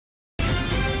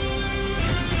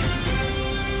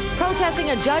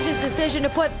protesting a judge's decision to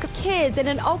put kids in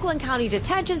an Oakland County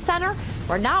detention center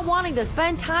for not wanting to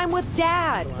spend time with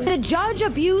dad. Did the judge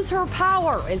abuse her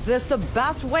power? Is this the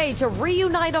best way to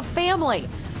reunite a family?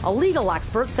 A legal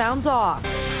expert sounds off.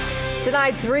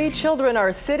 Tonight, 3 children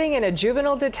are sitting in a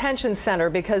juvenile detention center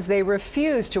because they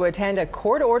refuse to attend a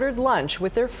court-ordered lunch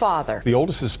with their father. The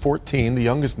oldest is 14, the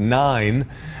youngest 9.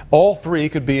 All 3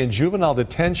 could be in juvenile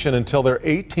detention until their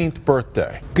 18th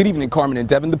birthday. Good evening, Carmen and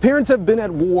Devin. The parents have been at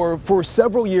war for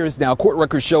several years now. Court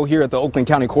records show here at the Oakland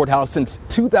County Courthouse since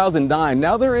 2009.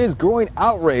 Now there is growing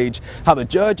outrage how the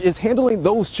judge is handling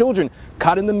those children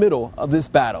caught in the middle of this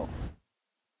battle.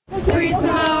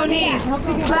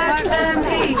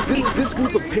 This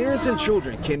group of parents and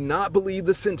children cannot believe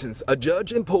the sentence a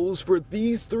judge imposed for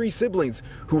these 3 siblings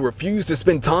who refuse to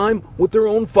spend time with their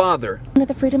own father.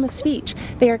 The freedom of speech.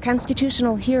 They are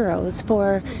constitutional heroes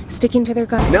for sticking to their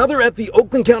guns. Now they're at the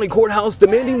Oakland County Courthouse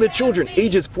demanding the children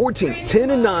ages 14,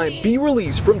 10, and 9 be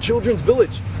released from Children's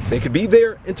Village. They could be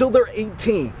there until they're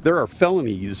 18. There are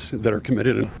felonies that are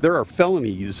committed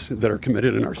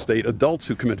in our state. Adults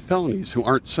who commit felonies who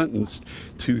aren't sentenced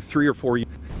to 3 or 4 years.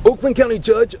 Oakland County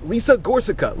Judge Lisa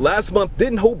Gorcyca last month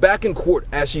didn't hold back in court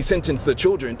as she sentenced the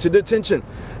children to detention.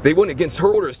 They went against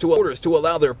her orders to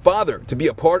allow their father to be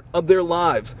a part of their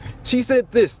lives. She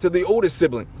said this to the oldest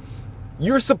sibling: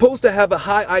 "You're supposed to have a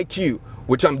high IQ,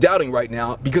 which I'm doubting right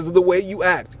now because of the way you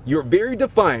act. You're very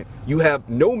defiant. You have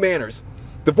no manners."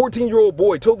 The 14-year-old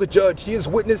boy told the judge he has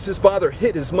witnessed his father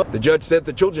hit his mother. The judge said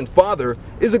the children's father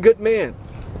is a good man.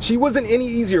 She wasn't any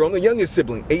easier on the youngest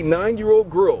sibling, a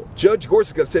 9-year-old girl. Judge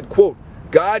Gorcyca said, quote,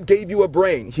 "God gave you a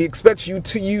brain. He expects you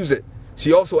to use it."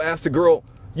 She also asked the girl,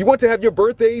 "You want to have your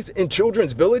birthdays in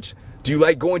Children's Village? Do you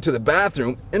like going to the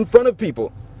bathroom in front of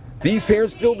people?" These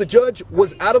parents feel the judge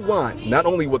was out of line, not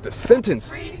only with the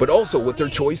sentence, but also with their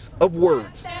choice of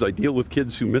words. I deal with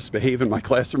kids who misbehave in my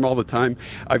classroom all the time.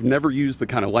 I've never used the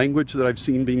kind of language that I've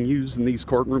seen being used in these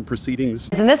courtroom proceedings.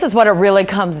 And this is what it really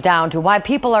comes down to, why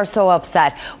people are so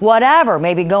upset. Whatever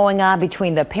may be going on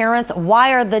between the parents,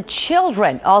 why are the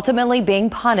children ultimately being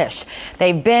punished?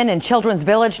 They've been in Children's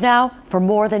Village now for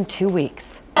more than 2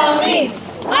 weeks. Police,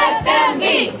 let them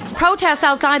be! Protests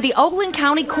outside the Oakland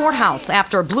County Courthouse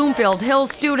after Bloomfield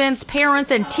Hills students,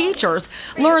 parents, and teachers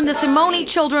learned the Simone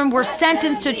children were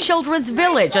sentenced to Children's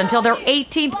Village until their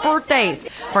 18th birthdays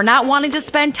for not wanting to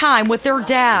spend time with their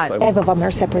dad. 5 of them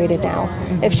are separated now.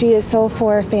 If she is so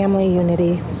for family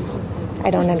unity,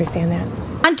 I don't understand that.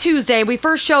 On Tuesday, we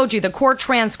first showed you the court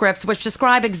transcripts which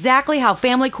describe exactly how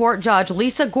family court judge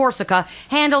Lisa Gorcyca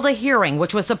handled a hearing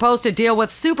which was supposed to deal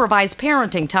with supervised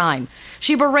parenting time.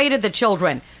 She berated the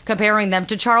children, comparing them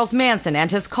to Charles Manson and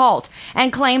his cult,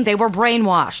 and claimed they were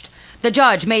brainwashed. The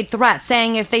judge made threats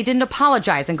saying if they didn't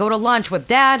apologize and go to lunch with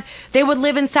dad, they would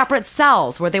live in separate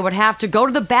cells where they would have to go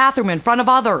to the bathroom in front of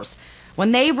others.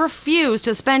 When they refused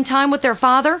to spend time with their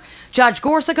father, Judge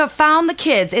Gorcyca found the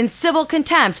kids in civil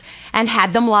contempt and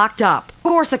had them locked up.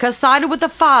 Gorcyca sided with the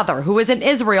father, who is in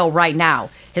Israel right now.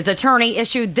 His attorney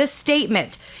issued this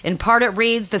statement. In part, it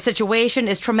reads, "The situation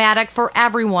is traumatic for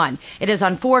everyone. It is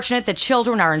unfortunate that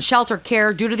children are in shelter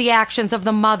care due to the actions of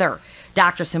the mother.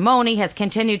 Dr. Simone has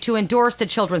continued to endorse the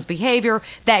children's behavior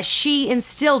that she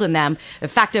instilled in them,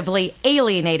 effectively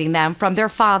alienating them from their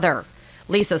father."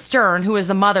 Lisa Stern, who is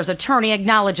the mother's attorney,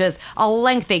 acknowledges a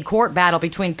lengthy court battle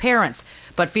between parents,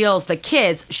 but feels the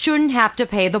kids shouldn't have to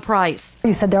pay the price.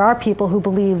 You said there are people who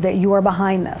believe that you are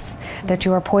behind this, that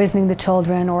you are poisoning the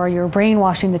children or you're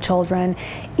brainwashing the children.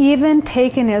 Even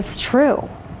taken as true,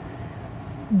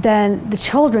 then the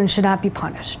children should not be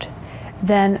punished.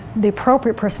 Then the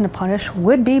appropriate person to punish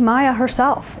would be Maya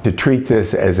herself. To treat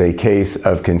this as a case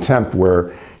of contempt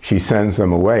where she sends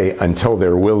them away until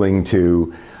they're willing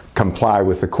to comply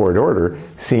with the court order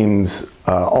seems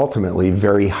ultimately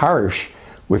very harsh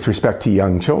with respect to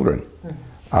young children.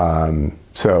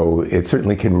 So it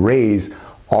certainly can raise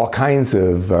all kinds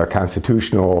of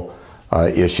constitutional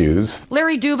issues.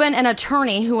 Larry Dubin, an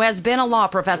attorney who has been a law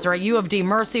professor at U of D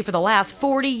Mercy for the last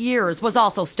 40 years, was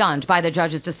also stunned by the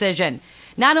judge's decision.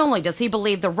 Not only does he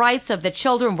believe the rights of the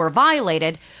children were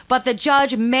violated, but the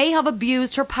judge may have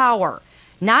abused her power,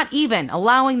 not even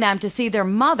allowing them to see their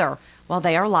mother while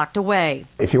they are locked away.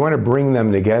 If you want to bring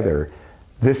them together,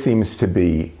 this seems to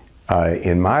be,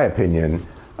 in my opinion,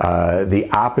 the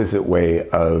opposite way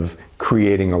of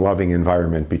creating a loving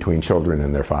environment between children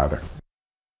and their father.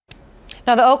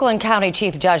 Now, the Oakland County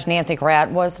Chief Judge Nancy Gratt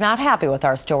was not happy with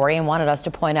our story and wanted us to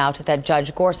point out that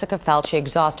Judge Gorcyca felt she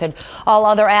exhausted all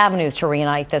other avenues to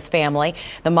reunite this family.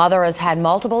 The mother has had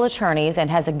multiple attorneys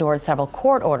and has ignored several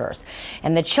court orders.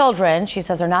 And the children, she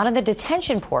says, are not in the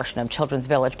detention portion of Children's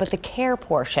Village, but the care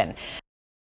portion.